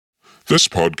This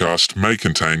podcast may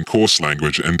contain coarse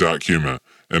language and dark humour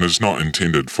and is not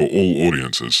intended for all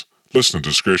audiences. Listener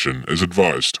discretion is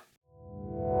advised.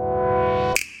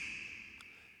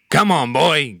 Come on,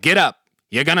 boy, get up.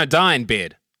 You're gonna die in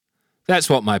bed. That's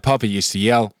what my papa used to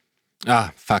yell.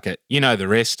 Ah, fuck it. You know the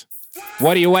rest.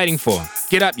 What are you waiting for?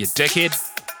 Get up, you dickhead.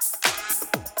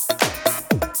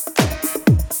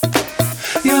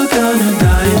 You're gonna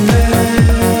die in bed,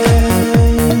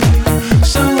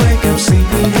 so wake up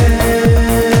sleepyhead.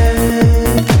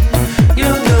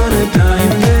 You're gonna die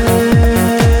in bed,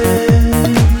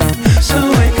 so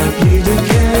wake up you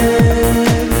dickhead.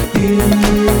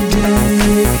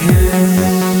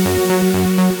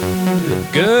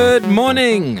 Good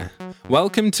morning.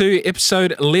 Welcome to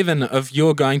episode 11 of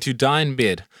You're Going to Die in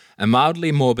Bed, a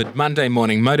mildly morbid Monday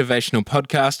morning motivational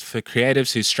podcast for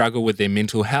creatives who struggle with their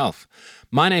mental health.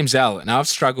 My name's Al, and I've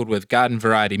struggled with garden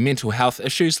variety mental health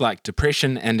issues like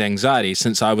depression and anxiety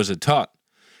since I was a tot.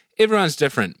 Everyone's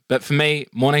different, but for me,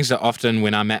 mornings are often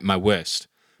when I'm at my worst.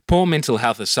 Poor mental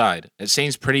health aside, it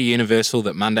seems pretty universal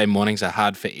that Monday mornings are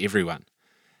hard for everyone.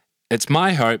 It's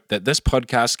my hope that this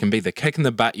podcast can be the kick in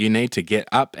the butt you need to get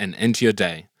up and into your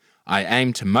day. I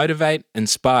aim to motivate,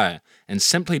 inspire, and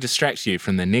simply distract you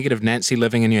from the negative Nancy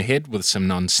living in your head with some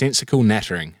nonsensical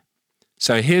nattering.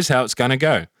 So here's how it's going to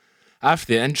go. After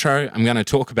the intro, I'm going to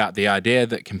talk about the idea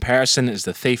that comparison is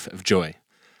the thief of joy.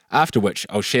 After which,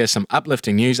 I'll share some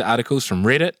uplifting news articles from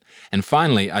Reddit, and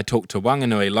finally, I talk to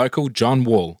Wanganui local John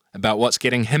Wall about what's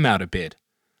getting him out of bed.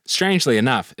 Strangely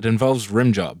enough, it involves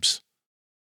rim jobs.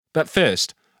 But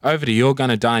first, over to You're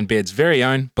Gonna Die in Bed's very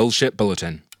own Bullshit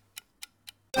Bulletin.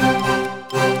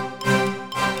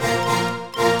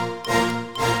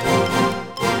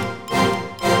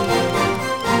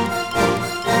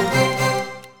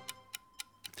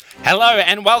 Hello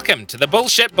and welcome to the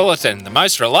Bullshit Bulletin, the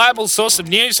most reliable source of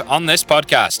news on this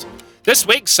podcast. This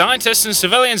week, scientists and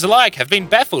civilians alike have been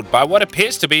baffled by what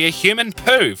appears to be a human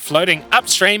poo floating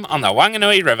upstream on the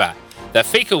Wanganui River. The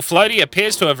fecal floaty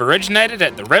appears to have originated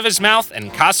at the river's mouth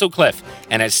in Castle Cliff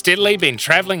and has steadily been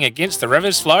travelling against the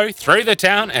river's flow through the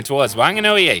town and towards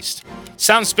Wanganui East.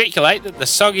 Some speculate that the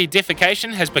soggy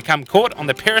defecation has become caught on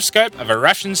the periscope of a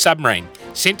Russian submarine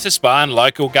sent to spy on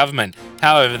local government.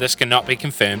 However, this cannot be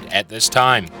confirmed at this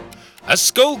time. A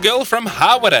schoolgirl from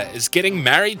Harwada is getting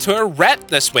married to a rat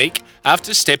this week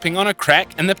after stepping on a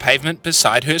crack in the pavement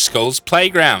beside her school's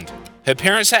playground. Her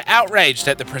parents are outraged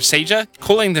at the procedure,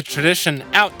 calling the tradition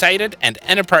outdated and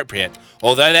inappropriate,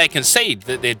 although they concede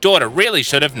that their daughter really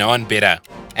should have known better.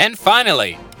 And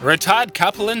finally, a retired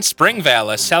couple in Springvale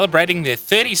are celebrating their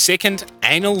 32nd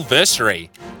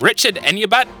anniversary. Richard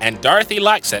Inyabut and Dorothy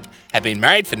Likes-It have been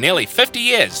married for nearly 50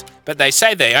 years, but they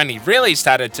say they only really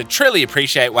started to truly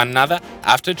appreciate one another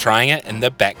after trying it in the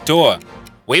back door.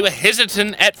 We were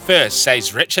hesitant at first,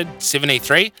 says Richard,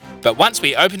 73, but once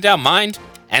we opened our mind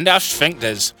and our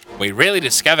sphincters, we really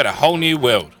discovered a whole new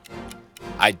world.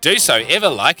 I do so ever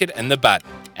like it in the butt,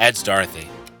 adds Dorothy.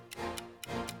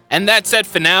 And that's it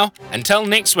for now. Until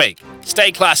next week,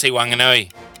 stay classy,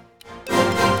 Wanganui.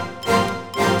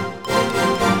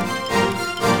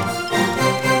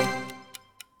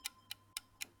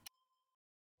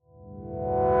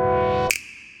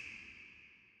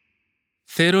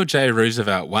 Theodore J.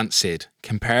 Roosevelt once said,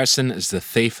 "Comparison is the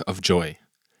thief of joy."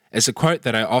 It's a quote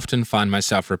that I often find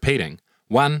myself repeating.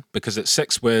 One, because it's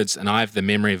 6 words and I have the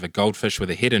memory of a goldfish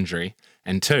with a head injury.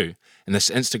 And 2, in this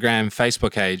Instagram,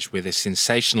 Facebook age where the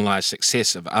sensationalized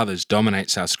success of others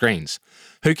dominates our screens,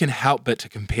 who can help but to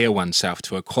compare oneself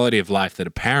to a quality of life that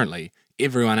apparently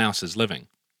everyone else is living?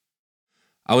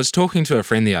 I was talking to a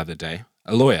friend the other day,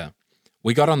 a lawyer.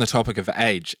 We got on the topic of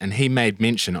age, and he made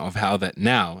mention of how that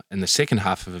now, in the second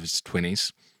half of his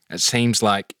 20s, it seems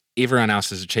like everyone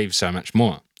else has achieved so much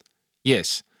more.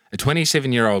 Yes, a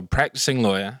 27-year-old practicing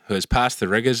lawyer who has passed the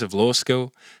rigours of law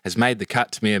school, has made the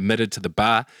cut to be admitted to the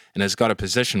bar, and has got a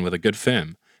position with a good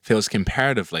firm, feels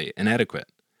comparatively inadequate.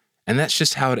 And that's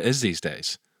just how it is these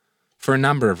days. For a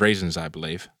number of reasons, I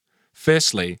believe.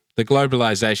 Firstly, the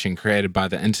globalisation created by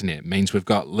the internet means we've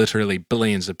got literally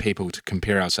billions of people to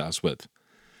compare ourselves with.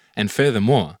 And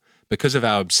furthermore, because of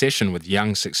our obsession with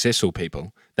young, successful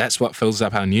people, that's what fills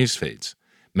up our news feeds,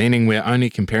 meaning we're only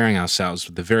comparing ourselves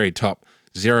with the very top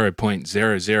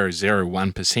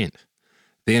 0.0001%.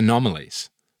 The anomalies,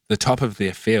 the top of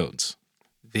their fields,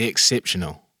 the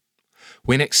exceptional.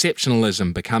 When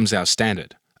exceptionalism becomes our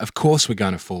standard, of course we're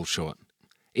going to fall short.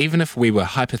 Even if we were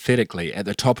hypothetically at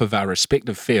the top of our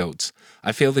respective fields,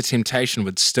 I feel the temptation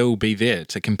would still be there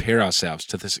to compare ourselves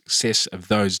to the success of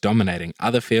those dominating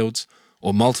other fields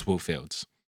or multiple fields.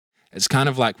 It's kind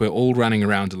of like we're all running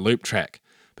around a loop track,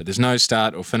 but there's no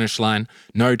start or finish line,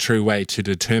 no true way to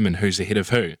determine who's ahead of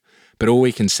who. But all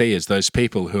we can see is those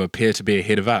people who appear to be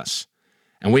ahead of us.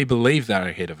 And we believe they're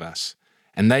ahead of us.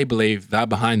 And they believe they're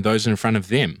behind those in front of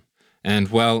them. And,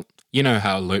 well, you know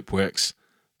how a loop works.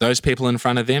 Those people in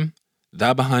front of them,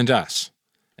 they're behind us.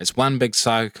 It's one big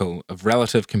cycle of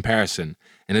relative comparison,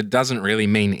 and it doesn't really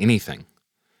mean anything.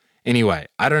 Anyway,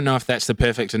 I don't know if that's the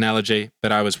perfect analogy,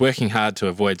 but I was working hard to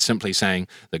avoid simply saying,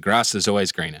 the grass is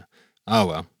always greener. Oh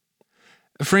well.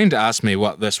 A friend asked me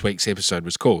what this week's episode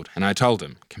was called, and I told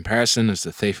him, comparison is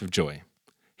the thief of joy.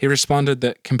 He responded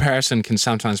that comparison can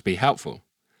sometimes be helpful.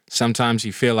 Sometimes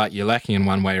you feel like you're lacking in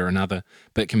one way or another,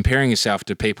 but comparing yourself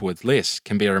to people with less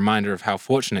can be a reminder of how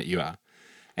fortunate you are.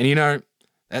 And you know,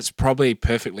 that's probably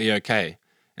perfectly okay,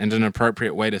 and an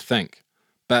appropriate way to think.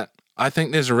 But I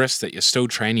think there's a risk that you're still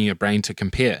training your brain to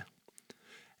compare.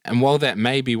 And while that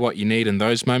may be what you need in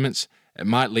those moments, it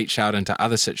might leach out into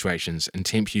other situations and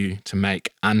tempt you to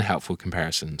make unhelpful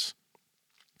comparisons.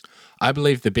 I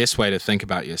believe the best way to think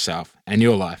about yourself and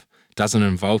your life doesn't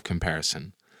involve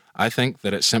comparison. I think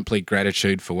that it's simply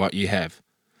gratitude for what you have.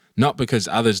 Not because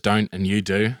others don't and you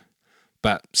do,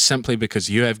 but simply because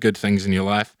you have good things in your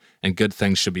life and good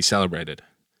things should be celebrated.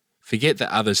 Forget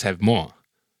that others have more.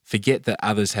 Forget that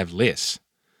others have less.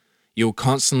 You'll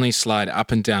constantly slide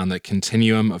up and down the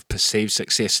continuum of perceived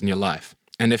success in your life.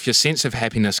 And if your sense of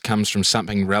happiness comes from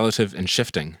something relative and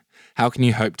shifting, how can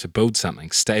you hope to build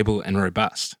something stable and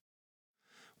robust?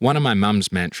 One of my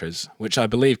mum's mantras, which I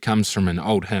believe comes from an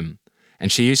old hymn,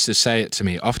 and she used to say it to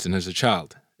me often as a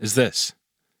child, is this: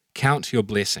 count your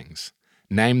blessings,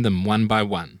 name them one by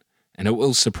one, and it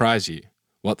will surprise you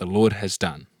what the Lord has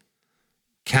done.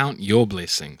 Count your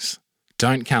blessings.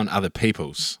 Don't count other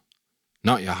people's.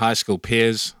 Not your high school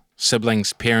peers,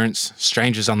 siblings, parents,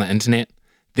 strangers on the internet.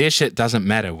 Their shit doesn't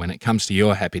matter when it comes to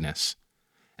your happiness.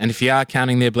 And if you are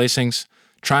counting their blessings,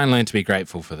 try and learn to be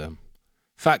grateful for them.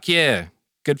 Fuck yeah.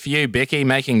 Good for you, Becky,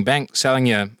 making bank selling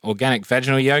your organic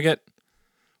vaginal yogurt.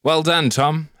 Well done,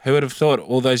 Tom. Who would have thought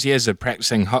all those years of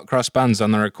practicing hot cross buns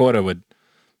on the recorder would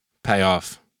pay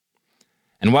off?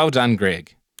 And well done,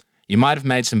 Greg. You might have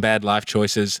made some bad life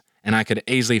choices, and I could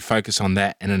easily focus on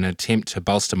that in an attempt to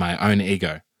bolster my own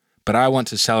ego. But I want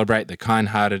to celebrate the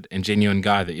kind-hearted and genuine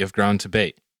guy that you've grown to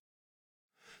be.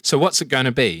 So what's it going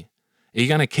to be? Are you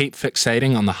going to keep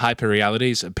fixating on the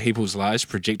hyper-realities of people's lives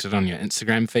projected on your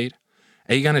Instagram feed?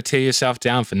 Are you going to tear yourself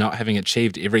down for not having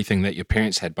achieved everything that your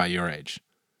parents had by your age?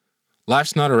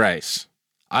 Life's not a race.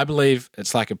 I believe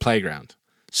it's like a playground.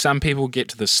 Some people get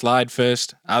to the slide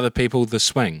first, other people the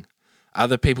swing.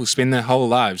 Other people spend their whole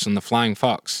lives on the flying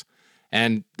fox.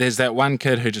 And there's that one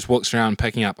kid who just walks around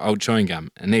picking up old chewing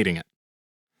gum and eating it.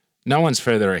 No one's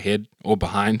further ahead or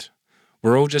behind.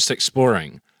 We're all just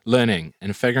exploring, learning,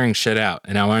 and figuring shit out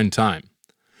in our own time.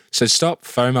 So stop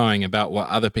FOMOing about what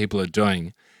other people are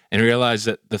doing and realize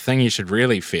that the thing you should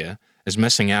really fear is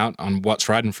missing out on what's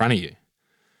right in front of you.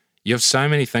 You have so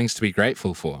many things to be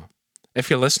grateful for. If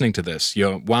you're listening to this,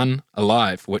 you're one,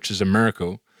 alive, which is a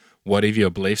miracle, whatever your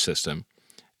belief system,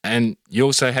 and you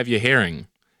also have your hearing,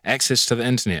 access to the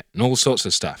internet, and all sorts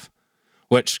of stuff,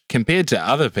 which compared to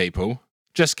other people,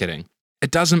 just kidding,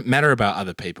 it doesn't matter about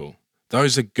other people.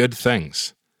 Those are good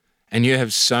things, and you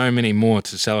have so many more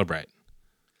to celebrate.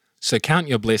 So count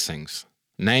your blessings,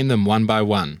 name them one by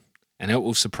one, and it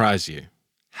will surprise you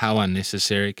how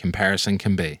unnecessary comparison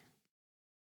can be.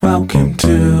 Welcome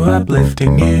to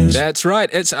Uplifting News. That's right,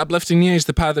 it's Uplifting News,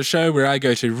 the part of the show where I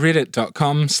go to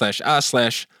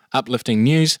reddit.com/r/uplifting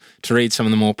news to read some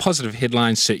of the more positive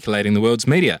headlines circulating the world's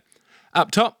media. Up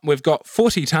top, we've got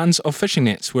 40 tons of fishing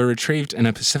nets were retrieved in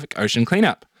a Pacific Ocean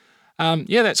cleanup.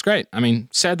 Yeah, that's great. I mean,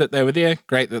 sad that they were there,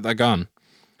 great that they're gone.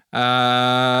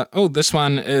 This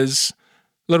one is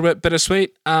a little bit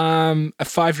bittersweet. A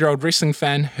 5-year-old wrestling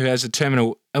fan who has a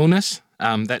terminal illness,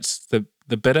 that's the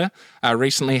bitter,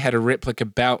 recently had a replica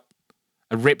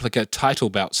title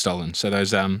belt stolen. So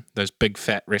those big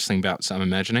fat wrestling belts, I'm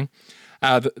imagining.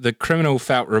 The criminal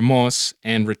felt remorse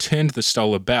and returned the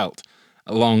stolen belt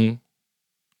along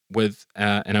with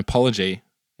an apology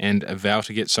and a vow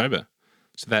to get sober.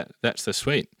 So that's the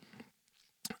sweet.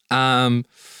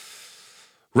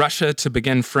 Russia to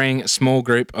begin freeing a small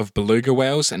group of beluga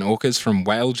whales and orcas from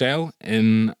whale jail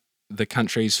in the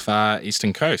country's far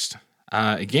eastern coast.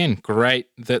 Again, great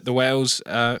that the whales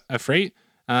are free.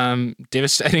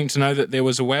 Devastating to know that there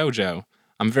was a whale jail.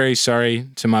 I'm very sorry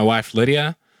to my wife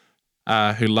Lydia,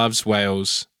 who loves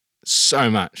whales so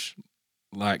much,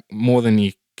 like more than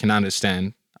you can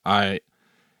understand. I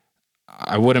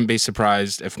wouldn't be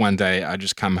surprised if one day I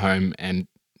just come home and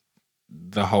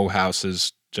the whole house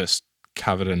is just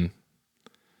covered in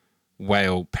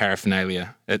whale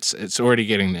paraphernalia. It's already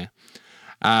getting there.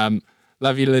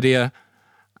 Love you, Lydia.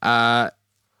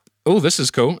 This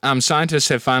is cool. Scientists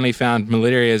have finally found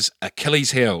malaria's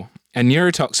Achilles heel, a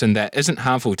neurotoxin that isn't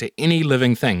harmful to any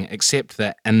living thing except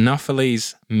the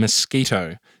Anopheles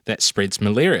mosquito that spreads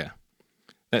malaria.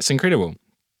 That's incredible.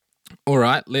 All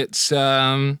right, let's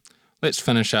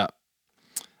finish up.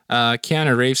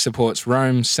 Keanu Reeves supports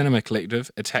Rome Cinema Collective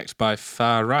attacked by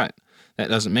far right. That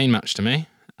doesn't mean much to me,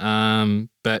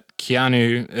 but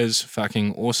Keanu is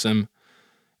fucking awesome.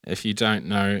 If you don't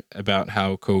know about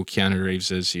how cool Keanu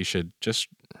Reeves is, you should just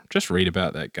read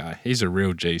about that guy. He's a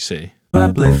real GC.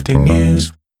 Uplifting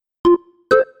news.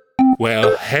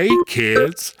 Well, hey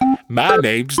kids, my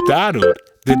name's Donald,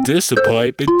 the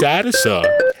disappointment dinosaur.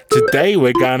 Today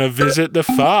we're gonna visit the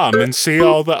farm and see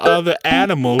all the other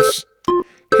animals.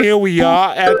 Here we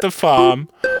are at the farm.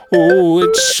 Ooh,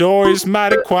 it sure is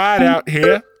mighty quiet out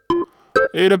here.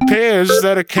 It appears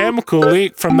that a chemical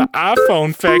leak from the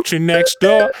iPhone factory next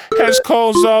door has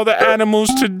caused all the animals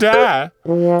to die.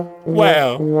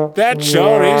 Well, that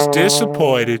sure is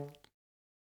disappointed.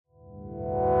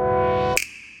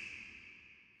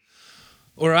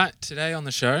 All right, today on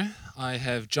the show, I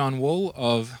have John Wall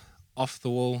of Off the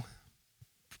Wall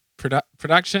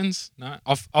Productions. No,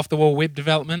 Off the Wall Web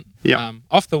Development. Yeah.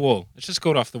 Off the Wall. It's just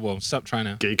called Off the Wall. Stop trying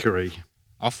to Geekery.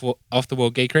 off the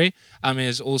wall geekery.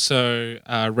 Is also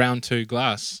Round 2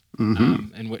 Glass,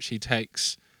 in which he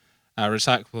takes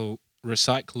recyclable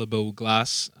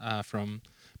glass from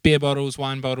beer bottles,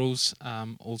 wine bottles,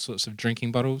 all sorts of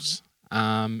drinking bottles,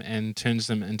 and turns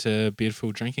them into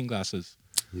beautiful drinking glasses.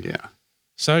 Yeah.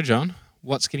 So, John,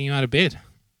 what's getting you out of bed?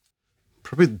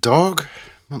 Probably the dog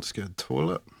wants to go to the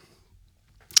toilet.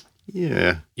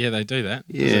 Yeah. Yeah, they do that.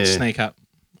 Does Yeah. it sneak up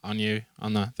on you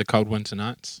on the cold winter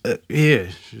nights? Yeah.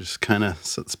 She just kind of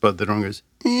sits by the door and goes,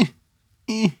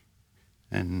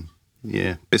 and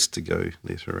yeah, best to go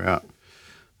let her out.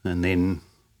 And then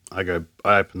I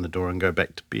open the door and go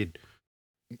back to bed.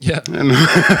 Yeah. And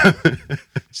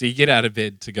So you get out of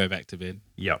bed to go back to bed.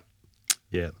 yeah.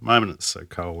 Yeah. At the moment it's so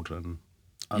cold and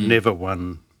I'm never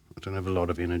one. I don't have a lot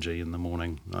of energy in the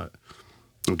morning. I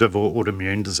have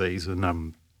autoimmune disease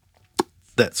and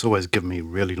that's always given me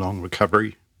really long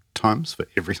recovery times for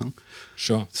everything.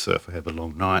 Sure. So if I have a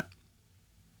long night,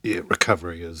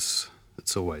 recovery it's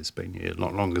always been a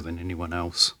lot longer than anyone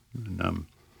else. And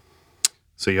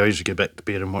so I usually go back to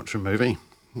bed and watch a movie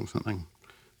or something,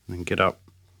 and then get up.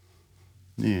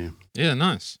 Yeah. Yeah,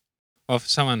 nice. Well, for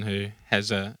someone who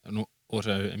has an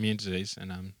autoimmune disease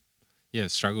and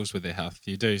struggles with their health,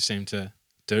 you do seem to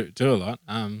do a lot.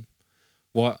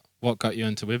 What got you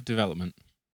into web development?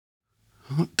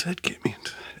 What did get me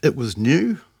into it? It was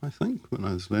new, I think, when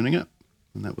I was learning it,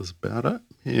 and that was about it.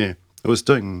 Yeah. I was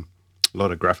doing a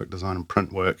lot of graphic design and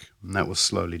print work, and that was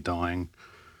slowly dying.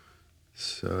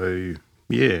 So,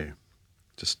 yeah,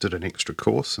 just did an extra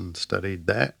course and studied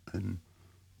that, and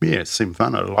yeah, it seemed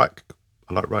fun. I like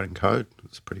writing code. It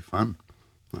was pretty fun,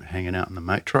 like hanging out in the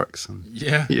matrix and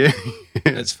Yeah. yeah,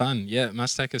 It's fun. Yeah, it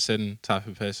must take a certain type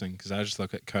of person because I just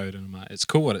look at code and I'm like, it's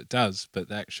cool what it does, but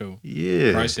the actual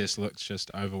yeah. process looks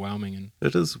just overwhelming and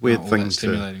It is a not weird all thing that to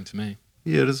stimulating to me.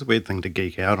 yeah, it is a weird thing to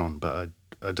geek out on, but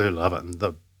I do love it and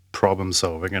the problem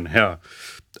solving and how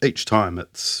each time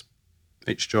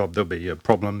each job there'll be a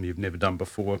problem you've never done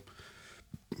before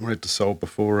or had to solve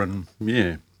before, and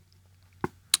yeah.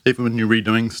 Even when you're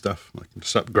redoing stuff, like I'm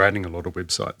just upgrading a lot of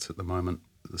websites at the moment,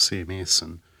 the CMS,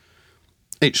 and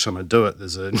each time I do it,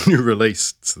 there's a new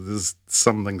release. So there's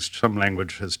some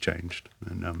language has changed,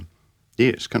 and yeah,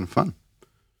 it's kind of fun.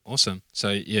 Awesome. So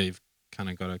yeah, you've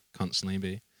kind of got to constantly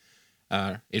be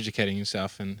educating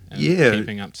yourself and Yeah.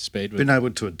 keeping up to speed with. Being able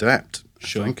to adapt,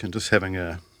 Sure. I think, and just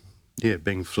having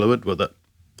being fluid with it.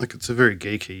 Like it's a very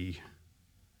geeky,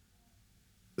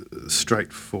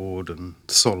 straightforward and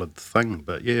solid thing,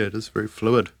 but yeah, it is very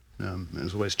fluid.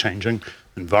 It's always changing.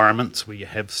 Environments where you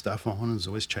have stuff on is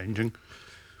always changing.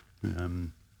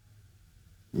 Like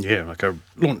I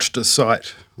launched a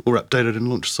site or updated and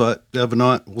launched a site the other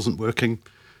night, it wasn't working,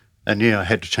 and I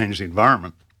had to change the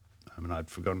environment.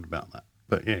 I'd forgotten about that,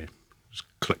 but yeah, just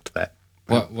clicked that.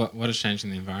 What does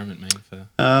changing the environment mean for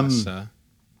us? So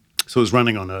it was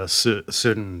running on a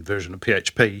certain version of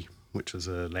PHP, which is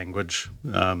a language,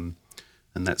 and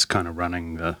that's kind of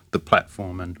running the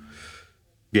platform. And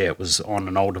yeah, it was on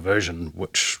an older version,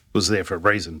 which was there for a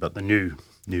reason, but the new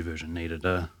version needed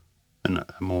a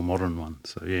more modern one.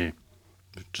 So yeah,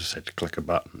 just had to click a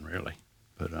button really.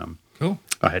 But Cool.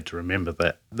 I had to remember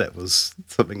that was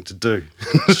something to do.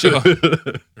 Sure.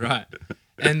 Right.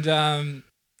 And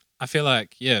I feel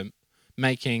like,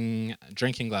 making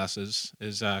drinking glasses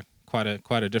is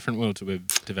quite a different world to web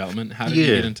development. How did you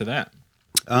Yeah. get into that?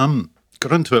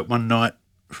 Got into it one night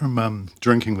from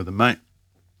drinking with a mate.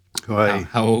 Who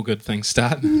How all good things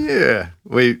start. Yeah,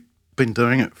 we've been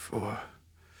doing it for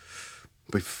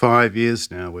 5 years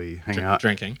now. We hang out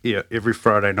Drinking. Yeah, every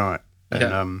Friday night, and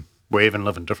Yeah. we even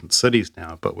live in different cities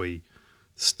now, but we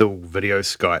still video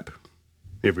Skype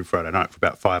every Friday night for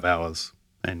about 5 hours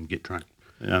and get drunk.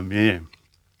 Yeah,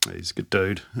 he's a good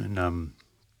dude, and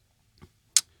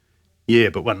yeah.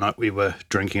 But one night we were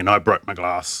drinking, and I broke my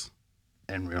glass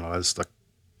and realised I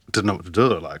didn't know what to do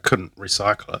with it. Like, I couldn't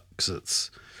recycle it because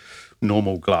it's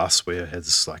normal glassware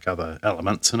has like other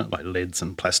elements in it, like leads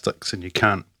and plastics, and you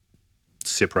can't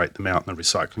separate them out in the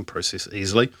recycling process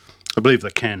easily. I believe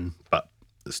they can, but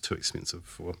it's too expensive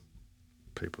for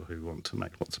people who want to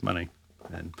make lots of money,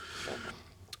 and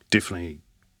definitely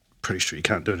pretty sure you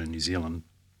can't do it in New Zealand.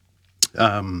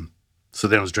 So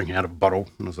then I was drinking out of a bottle,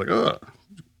 and I was like, oh,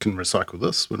 can recycle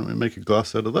this. Why don't we make a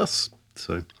glass out of this?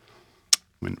 So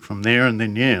went from there, and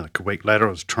then yeah, like a week later,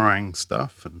 I was trying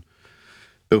stuff and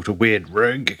built a weird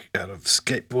rig out of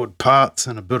skateboard parts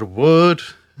and a bit of wood,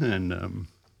 and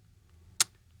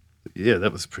yeah,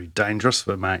 that was pretty dangerous.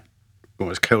 My mate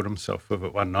almost killed himself with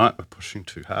it one night by pushing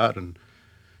too hard, and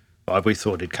we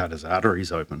thought he'd cut his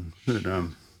arteries open.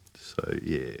 And, so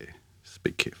yeah, just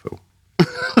be careful.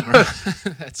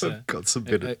 That's I've got some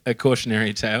better, a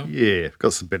cautionary tale. yeah, I've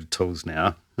got some better tools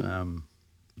now.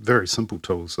 Very simple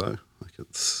tools though. Like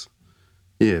it's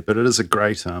yeah, but it is a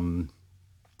great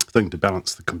thing to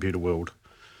balance the computer world.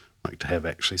 Like to have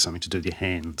actually something to do with your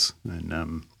hands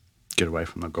and get away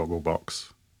from the goggle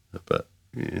box a bit.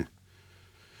 Yeah.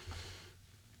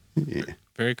 Yeah.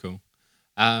 Very cool.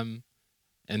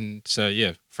 And so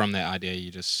yeah, from that idea, you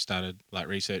just started like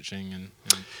researching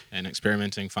and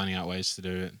experimenting, finding out ways to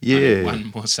do it. Yeah.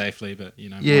 One more safely, but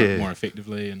Yeah. more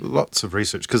effectively. And Lots of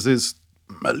research because there's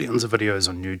millions of videos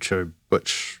on YouTube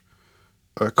which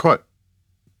are quite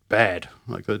bad.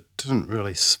 Like I didn't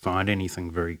really find anything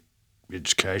very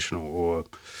educational, or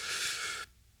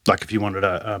like if you wanted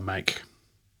to make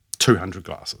 200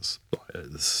 glasses, like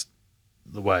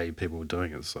the way people were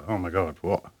doing it, it's like, oh my god,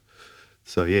 what?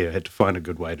 So yeah, I had to find a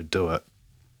good way to do it.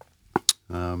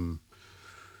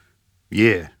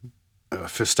 Yeah, I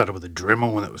first started with a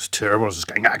Dremel and it was terrible. I was just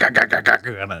going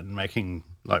and making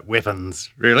like weapons,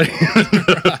 really.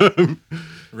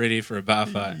 ready for a bar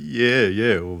fight.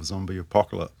 Yeah, or zombie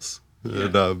apocalypse.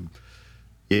 And,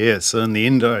 yeah, so in the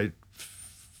end, I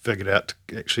figured out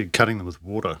actually cutting them with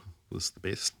water was the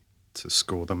best to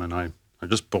score them, and I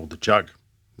just boiled the jug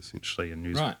essentially and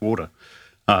used Right. water.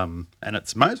 And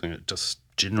it's amazing. It just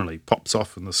generally pops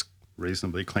off in this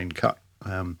reasonably clean cut.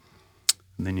 And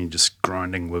then you're just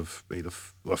grinding with either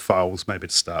files maybe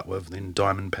to start with, then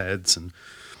diamond pads, and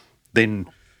then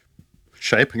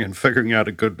shaping and figuring out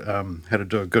a good how to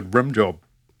do a good rim job.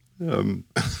 It's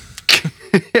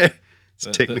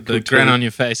a technical The grin term. on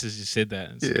your face as you said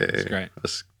that. It's great.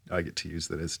 I get to use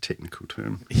that as a technical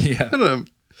term. Yeah.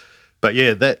 But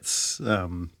yeah, that's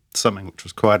something which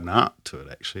was quite an art to it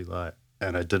actually. Like,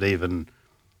 and I did even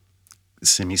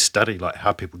semi-study like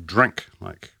how people drink.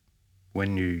 Like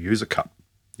when you use a cup,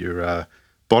 your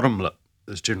bottom lip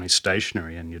is generally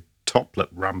stationary, and your top lip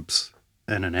rubs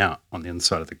in and out on the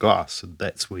inside of the glass. So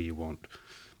that's where you want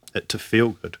it to feel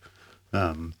good.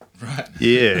 Right.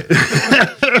 Yeah.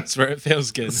 That's where it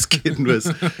feels good. Skin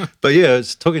was, but yeah, I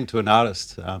was talking to an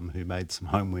artist who made some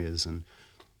homewares, and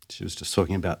she was just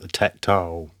talking about the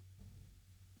tactile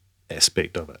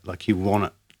aspect of it. Like you want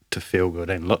it to feel good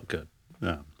and look good,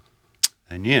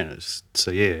 and yeah,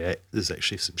 so yeah, there's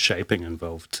actually some shaping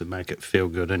involved to make it feel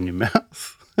good in your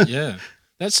mouth. Yeah.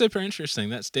 That's super interesting.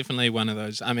 That's definitely one of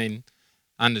those. I mean,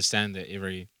 I understand that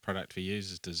every product we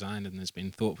use is designed and there's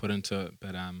been thought put into it,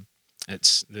 but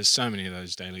there's so many of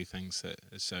those daily things that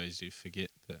it's so easy to forget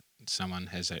that someone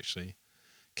has actually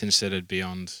considered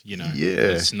beyond, Yeah.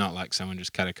 It's not like someone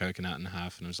just cut a coconut in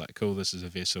half and was like, cool, this is a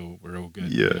vessel, we're all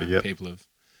good. Yeah, yeah. People have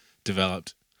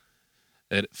developed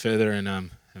it further and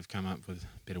have come up with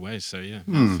better ways. So yeah,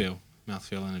 mouthfeel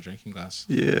in a drinking glass.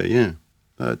 Yeah.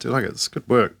 I do like it. It's good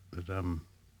work. But,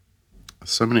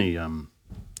 so many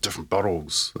different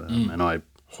bottles, and I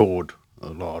hoard a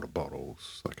lot of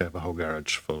bottles. Like I have a whole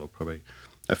garage full of probably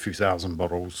a few thousand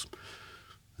bottles.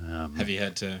 Have you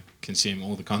had to consume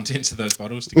all the contents of those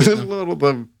bottles to get A them? lot of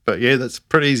them, but yeah, that's a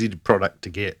pretty easy product to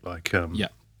get. Like, Yeah.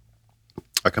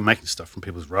 like I'm making stuff from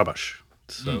people's rubbish.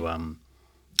 So,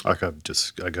 like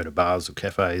I go to bars or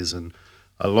cafes, and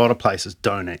a lot of places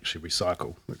don't actually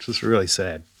recycle, which is really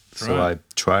sad. So Right. I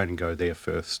try and go there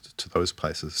first to those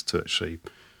places to actually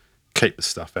keep the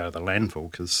stuff out of the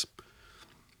landfill, because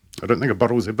I don't think a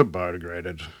bottle's ever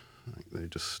biodegraded. I think they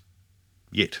just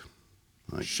yet.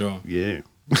 Like, Sure. Yeah.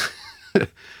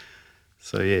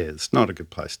 So yeah, it's not a good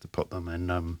place to put them.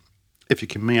 And if you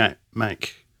can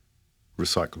make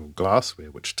recyclable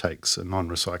glassware, which takes a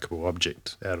non-recyclable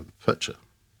object out of the picture,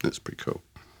 that's pretty cool.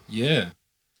 Yeah.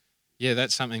 Yeah,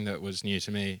 that's something that was new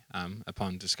to me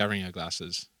upon discovering your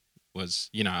glasses was,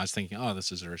 I was thinking, oh,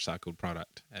 this is a recycled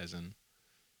product, as in,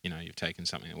 you've taken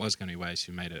something that was going to be waste,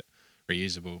 you made it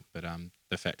reusable. But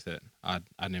the fact that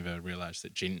I never realised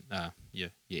that your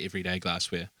everyday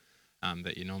glassware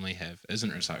that you normally have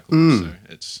isn't recyclable. So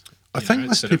it's, I think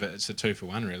it's most it's a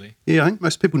 2-for-1 really. Yeah, I think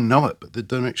most people know it, but they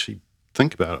don't actually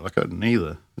think about it. Like I didn't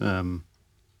either.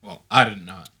 Well, I didn't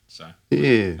know it, so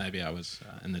Yeah. maybe I was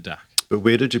in the dark. But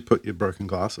where did you put your broken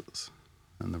glasses?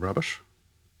 In the rubbish?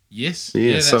 Yes,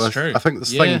 Yeah, that's so true. I think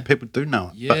this Yeah. thing, people do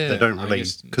know it, but they don't I really,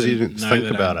 guess because you didn't know think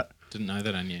that about I it. Didn't know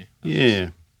that I knew.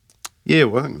 Yeah. Yeah,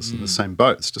 well, I think it's in the same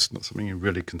boat. It's just not something you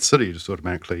really consider. You just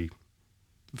automatically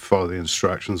follow the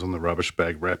instructions on the rubbish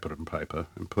bag, wrap it in paper,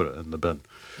 and put it in the bin.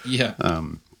 Yeah.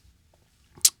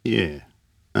 Yeah.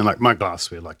 And like my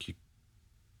glassware,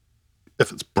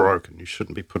 if it's broken, you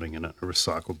shouldn't be putting it in a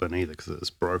recycle bin either because it's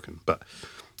broken. But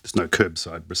there's no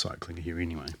curbside recycling here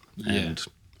anyway. Yeah. And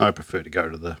I prefer to go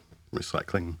to the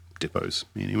recycling depots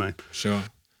anyway. Sure.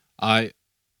 I'm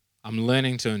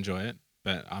learning to enjoy it,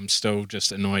 but I'm still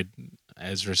just annoyed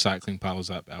as recycling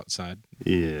piles up outside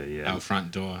Yeah. our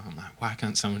front door. I'm like, why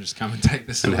can't someone just come and take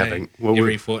this And away well,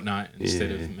 every fortnight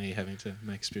instead Yeah. of me having to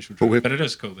make a special Well, trip? But it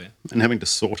is cool there. And having to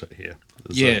sort it here.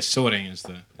 is Yeah, sorting is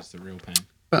the real pain.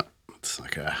 But it's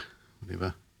like,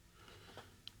 whatever.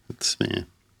 It's, yeah.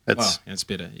 Well, it's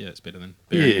better. Yeah, it's better than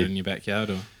burying it in your backyard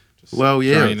or just Well,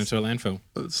 yeah, throwing it it's- into a landfill.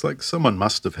 It's like someone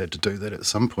must have had to do that at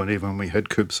some point, even when we had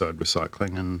curbside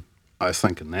recycling. And I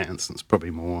think in that instance, probably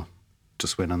more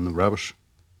just went in the rubbish.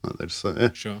 Like they just say,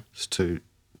 Sure. it's too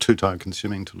time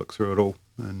consuming to look through it all.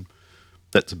 And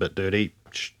that's a bit dirty.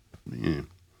 Yeah.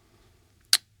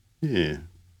 Yeah.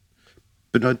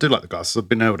 But I do like the glasses. I've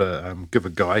been able to give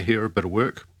a guy here a bit of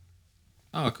work,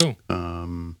 Oh, cool.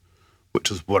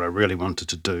 which is what I really wanted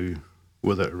to do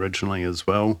with it originally as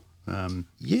well.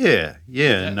 Yeah.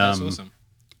 And, That's awesome.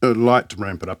 I'd like to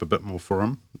ramp it up a bit more for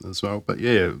him as well. But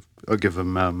yeah, I'll give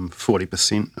him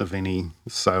 40% of any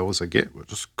sales I get,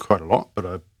 which is quite a lot, but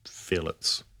I feel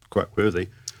it's quite worthy.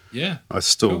 Yeah. I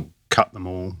still Cool. cut them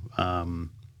all. And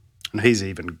he's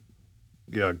even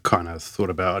kind of thought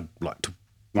about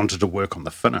wanted to work on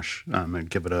the finish and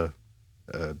give it a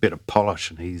better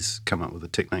polish. And he's come up with a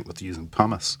technique with using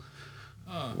pumice,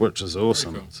 which is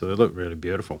awesome. cool. So they look really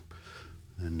beautiful.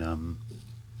 And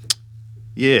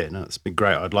yeah, no, it's been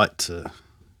great. I'd like to.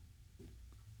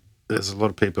 There's a lot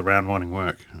of people around wanting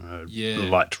work. I'd Yeah.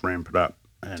 like to ramp it up.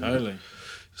 And Totally.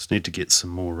 just need to get some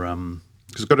more.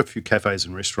 Because I've got a few cafes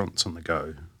and restaurants on the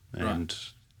go, and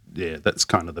yeah, that's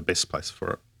kind of the best place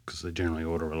for it because they generally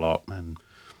order a lot. And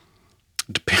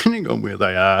depending on where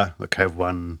they are, like I have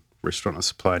one restaurant I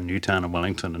supply in Newtown and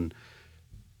Wellington, and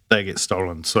they get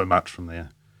stolen so much from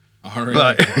there. Oh, really?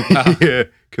 Like, yeah,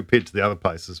 compared to the other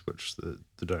places, which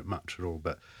they don't much at all.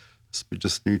 But it's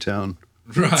just Newtown.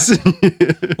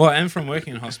 Right. Well, and from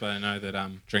working in hospital, I know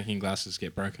that drinking glasses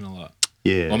get broken a lot.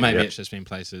 Yeah. Or maybe yeah. it's just been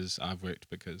places I've worked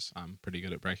because I'm pretty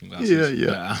good at breaking glasses.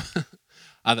 Yeah.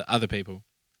 But, other people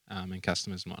and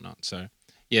customers and whatnot. So,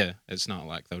 yeah, it's not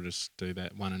like they'll just do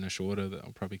that one initial order that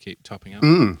I'll probably keep topping up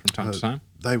from time to time.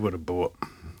 They would have bought,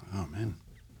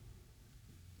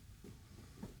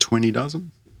 20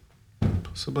 dozen,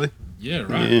 possibly. Yeah,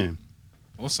 right. Yeah.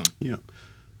 Awesome. Yeah.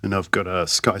 And I've got a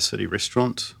Sky City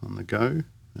restaurant on the go,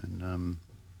 and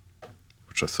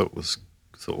which I thought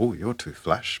oh, you're too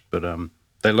flash, but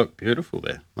they look beautiful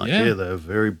there. Like, Yeah.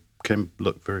 they're can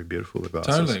look very beautiful. The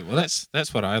glasses. Totally. Well,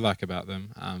 that's what I like about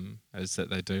them, is that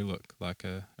they do look like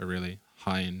a really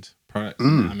high end product.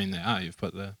 I mean, they are. You've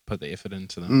put the effort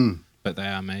into them, but they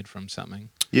are made from something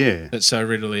Yeah. that's so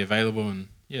readily available, and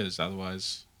is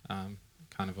otherwise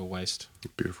kind of a waste.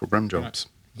 Beautiful rim jobs.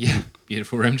 Yeah,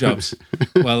 beautiful rim jobs.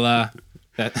 Well,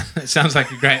 that sounds like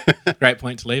a great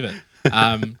point to leave it.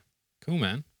 Cool,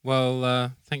 man.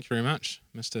 Well, thank you very much,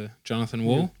 Mr. Jonathan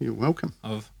Wall You're welcome.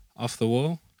 of Off the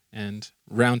Wall and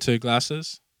Round 2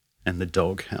 Glasses And the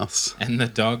dog house. and the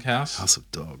Dog House. House of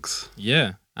Dogs.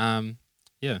 Yeah. No,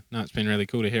 it's been really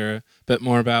cool to hear a bit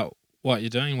more about what you're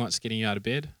doing, what's getting you out of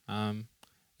bed.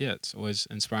 It's always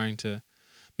inspiring to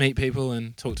meet people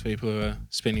and talk to people who are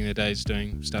spending their days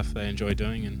doing stuff they enjoy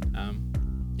doing,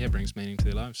 and it brings meaning to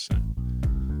their lives. So,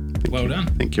 well done.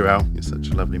 Thank you, Al. You're such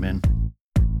a lovely man.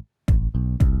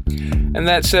 And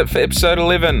that's it for episode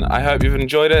 11. I hope you've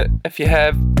enjoyed it. If you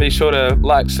have, be sure to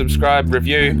like, subscribe,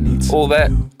 review, all that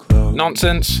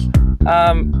nonsense.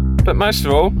 But most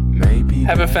of all,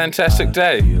 have a fantastic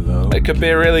day. It could be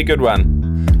a really good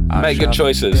one. Make good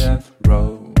choices.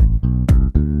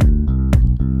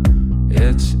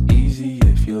 It's easy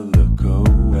if you look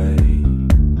away.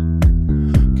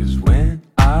 'Cause when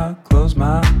I close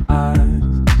my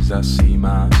eyes, I see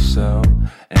myself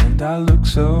and I look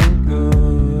so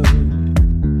good.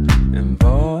 And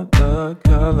for the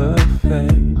color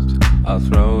fades, I'll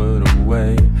throw it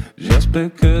away just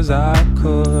because I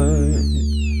could.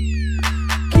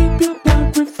 Keep your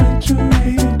blood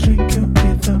refrigerated, drink it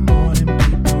with the morning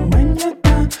people. When you're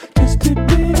done, just dip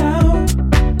it out.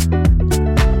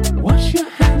 Wash your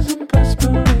hands in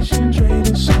perspiration, trade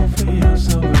a soul for your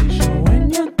salvation. When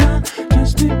you're done,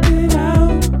 just dip it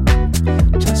out.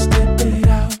 Just dip it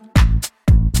out.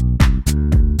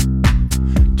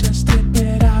 Just dip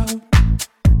it out.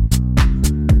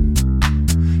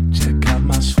 Check out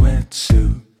my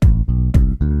sweatsuit.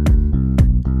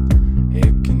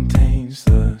 It contains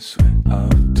the sweat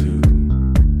of two,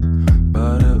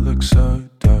 but it looks so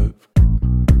dope.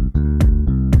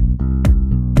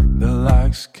 The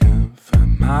lights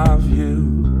confirm my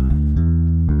view.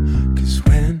 'Cause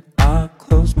when I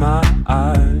close my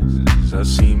eyes, I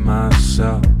see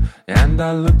myself and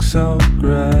I look so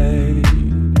great.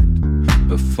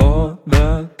 Before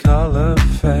the color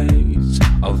fades,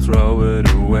 I'll throw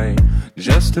it away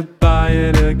just to buy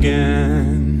it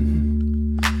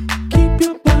again. Keep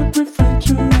your blood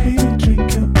refrigerated,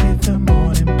 drink it with the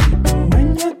morning people.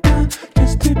 When you're done,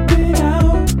 just dip it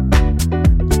out.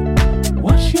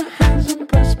 Wash your hands in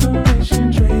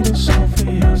perspiration, trade a soul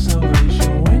for your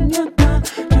salvation. When you're done,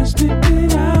 just dip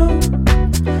it out.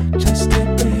 Just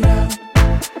dip it out.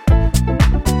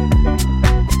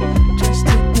 Just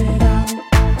dip it out.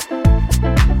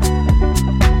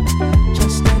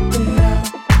 Just dip it out.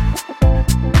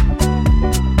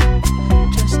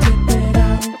 Just dip it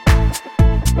out.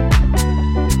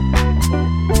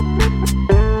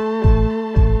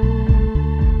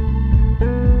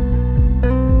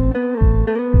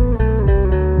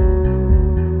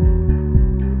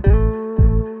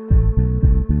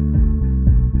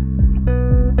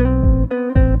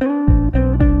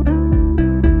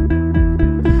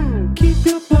 Keep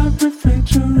your blood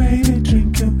refrigerated,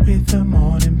 drink it with the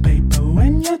morning paper.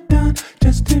 When you're done,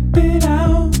 just dip it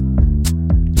out.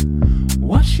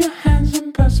 Wash your hands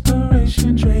in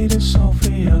perspiration, trade a soul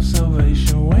for your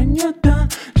salvation. When you're done,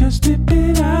 just dip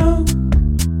it out.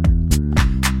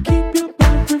 Keep your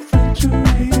blood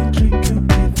refrigerated, drink it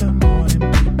with the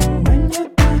morning paper. When you're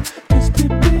done, just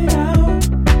dip it out.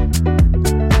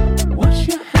 Wash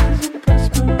your hands in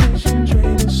perspiration,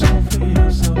 trade a soul for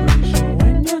your salvation.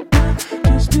 When you're done,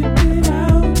 just dip it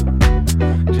out.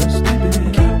 Just dip it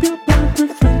out. Keep your blood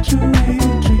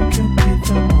refrigerated, drink it with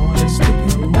the morning. Just dip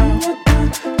it out. When you're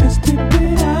done, just dip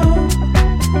it out.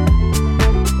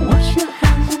 Wash your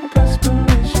hands in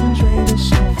perspiration, trade a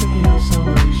soul for your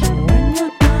salvation. When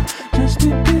you're done, just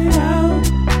dip it out.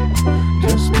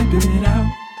 Just dip it out.